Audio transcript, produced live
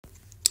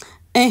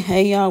And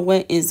hey y'all,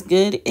 what is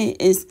good?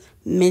 It is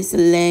Miss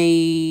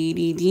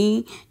Lady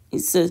D.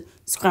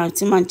 Subscribe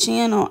to my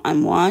channel.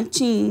 I'm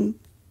watching.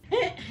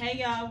 Hey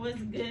y'all, what's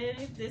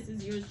good? This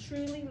is yours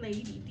truly,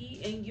 Lady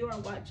D, and you are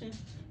watching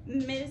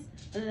Miss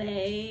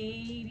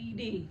Lady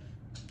D.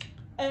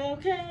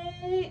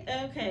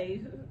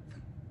 Okay.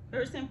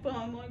 First and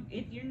foremost,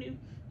 if you're new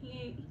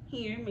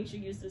here, make sure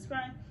you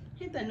subscribe.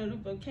 Hit that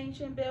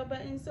notification bell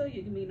button so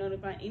you can be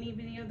notified any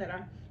video that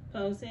I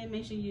post. And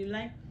make sure you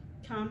like,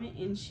 comment,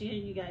 and share.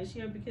 You guys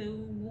share because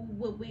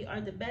we are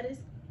the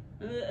best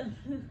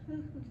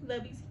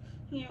lovies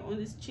here on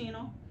this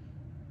channel.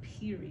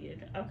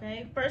 Period.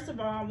 Okay. First of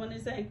all, I want to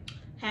say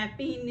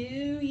Happy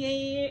New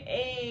Year.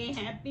 Hey,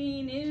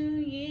 Happy New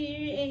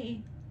Year.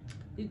 Hey.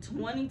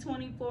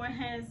 2024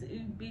 has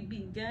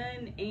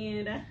begun,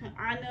 and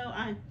I know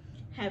I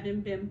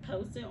haven't been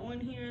posting on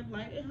here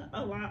like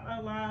a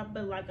lot,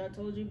 but like I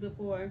told you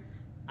before,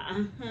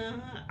 I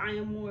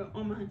am more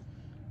on my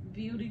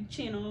beauty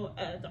channel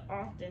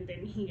often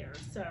than here,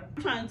 so I'm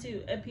trying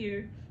to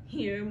appear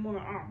here more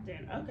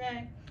often.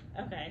 Okay.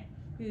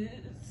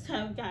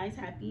 So guys,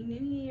 Happy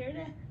New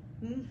Year.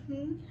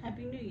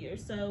 Happy New Year.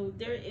 So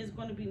there is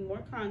going to be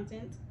more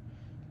content.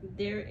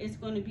 There is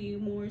going to be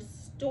more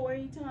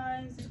story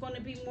times. There's going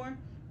to be more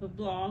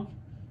vlog.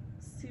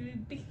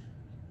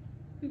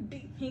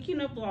 Speaking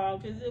of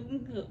vlog,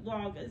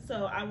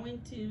 so I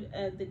went to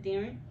the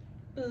Darren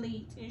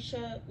Fleet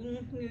show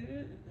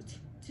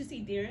to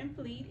see Darren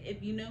Fleet.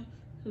 If you know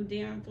who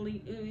Darren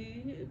Fleet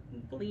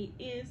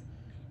is,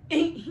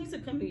 he's a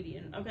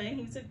comedian. Okay,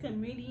 he's a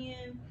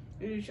comedian,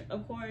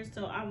 of course.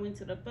 So I went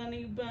to the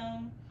Funny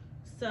Bone.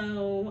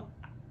 So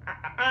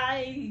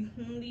I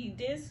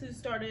this who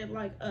started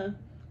like a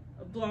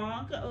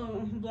blog.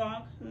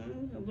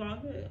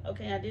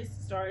 Okay, I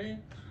just started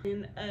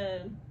and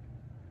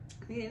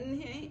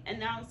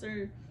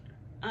announcer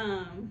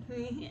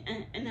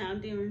and now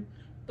doing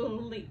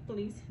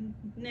police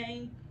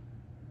name.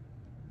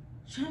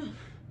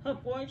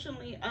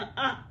 Unfortunately,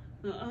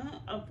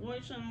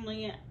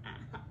 unfortunately,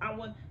 I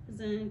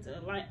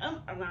wasn't like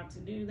I'm allowed to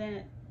do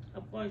that.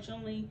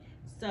 Unfortunately,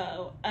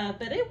 so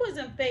but it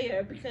wasn't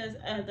fair because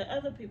the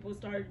other people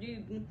started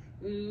doing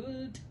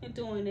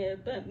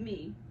it, but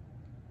me.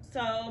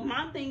 So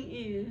my thing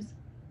is,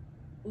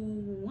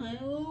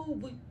 well,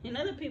 and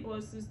other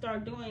people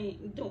start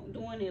doing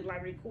it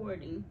like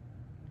recording.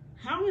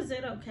 How is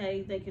it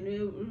okay they can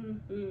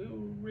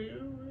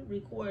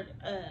record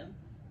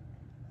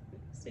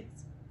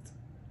six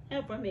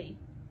help for me?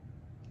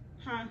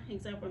 Huh?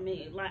 Except for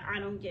me, like I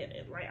don't get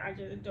it. Like I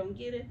just don't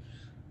get it.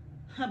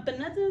 But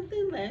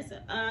nonetheless,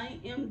 I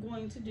am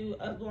going to do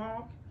a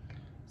vlog.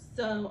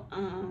 So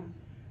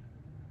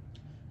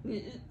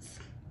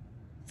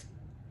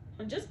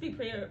just be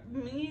prepared.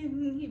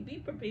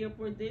 Be prepared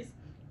for this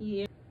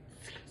year.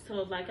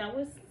 So like I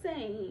was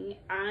saying,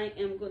 I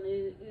am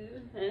going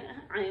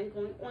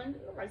on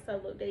like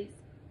solo dates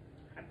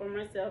for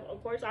myself.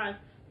 Of course, I've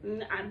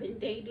been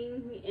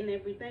dating and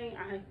everything.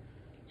 I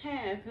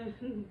have,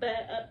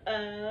 but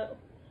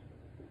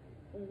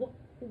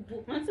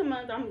once a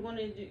month I'm going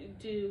to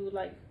do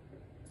like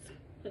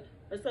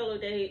a solo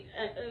date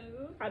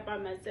by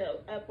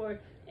myself. For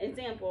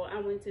example, I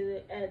went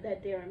to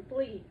that Darren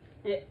Fleet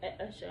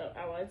a show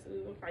I was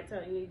like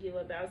telling you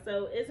about.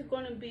 So it's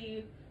going to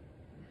be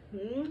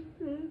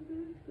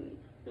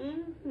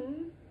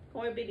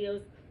more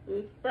videos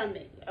from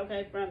me.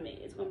 Okay, from me.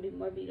 It's going to be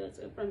more videos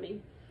from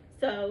me.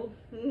 So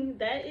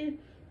that is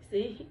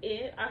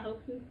it. I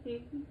hope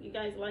you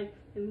guys like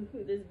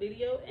this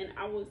video, and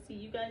I will see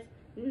you guys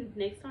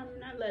next time,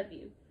 and I love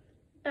you.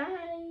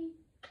 Bye.